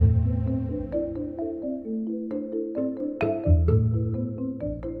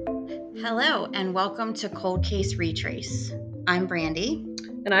Hello, and welcome to Cold Case Retrace. I'm Brandy.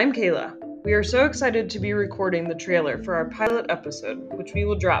 And I'm Kayla. We are so excited to be recording the trailer for our pilot episode, which we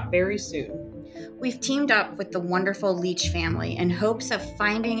will drop very soon. We've teamed up with the wonderful Leach family in hopes of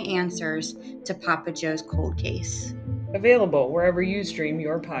finding answers to Papa Joe's cold case. Available wherever you stream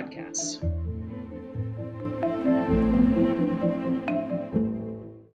your podcasts.